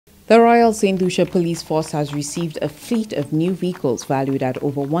The Royal Saint Lucia Police Force has received a fleet of new vehicles valued at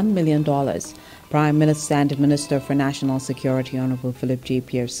over $1 million. Prime Minister and Minister for National Security Honorable Philip J.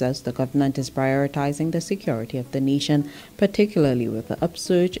 Pierce says the government is prioritizing the security of the nation, particularly with the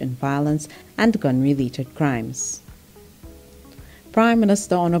upsurge in violence and gun-related crimes. Prime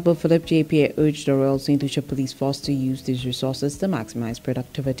Minister Honorable Philip J. Pierce urged the Royal Saint Lucia Police Force to use these resources to maximize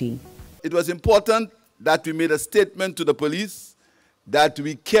productivity. It was important that we made a statement to the police that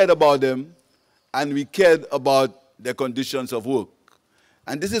we cared about them and we cared about their conditions of work.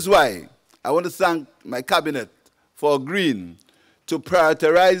 And this is why I want to thank my cabinet for agreeing to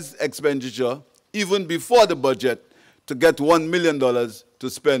prioritize expenditure even before the budget to get $1 million to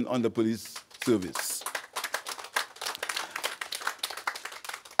spend on the police service.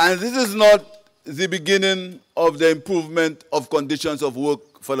 And this is not the beginning of the improvement of conditions of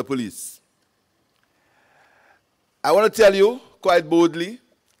work for the police. I want to tell you quite boldly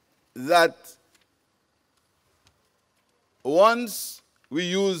that once we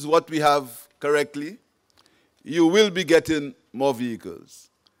use what we have correctly, you will be getting more vehicles,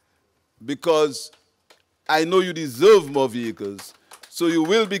 because I know you deserve more vehicles, so you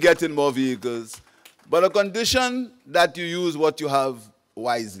will be getting more vehicles, but a condition that you use what you have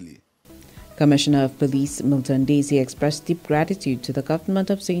wisely. Commissioner of Police Milton Daisy expressed deep gratitude to the government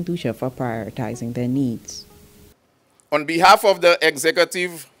of Saint Lucia for prioritizing their needs. On behalf of the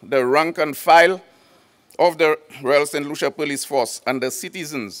executive, the rank and file of the Royal Saint Lucia Police Force and the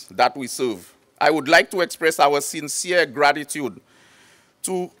citizens that we serve, I would like to express our sincere gratitude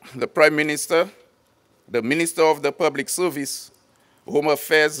to the Prime Minister, the Minister of the Public Service, Home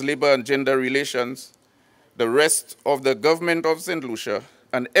Affairs, Labor and Gender Relations, the rest of the government of Saint Lucia,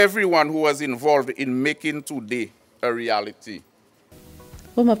 and everyone who was involved in making today a reality.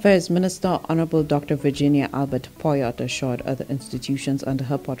 Home Affairs Minister Honorable Dr. Virginia Albert Poyot assured other institutions under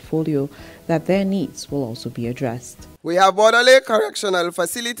her portfolio that their needs will also be addressed. We have Borderley Correctional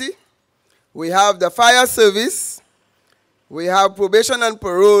Facility, we have the fire service, we have probation and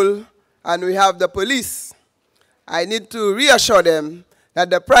parole, and we have the police. I need to reassure them that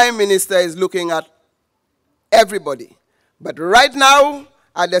the Prime Minister is looking at everybody. But right now,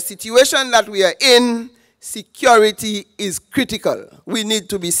 at the situation that we are in, security is critical. We need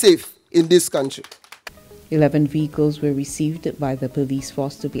to be safe in this country. 11 vehicles were received by the police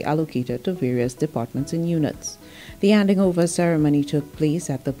force to be allocated to various departments and units. The handing over ceremony took place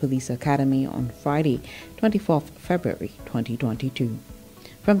at the Police Academy on Friday, 24th February 2022.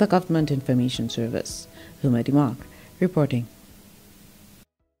 From the Government Information Service, Huma Dimak reporting.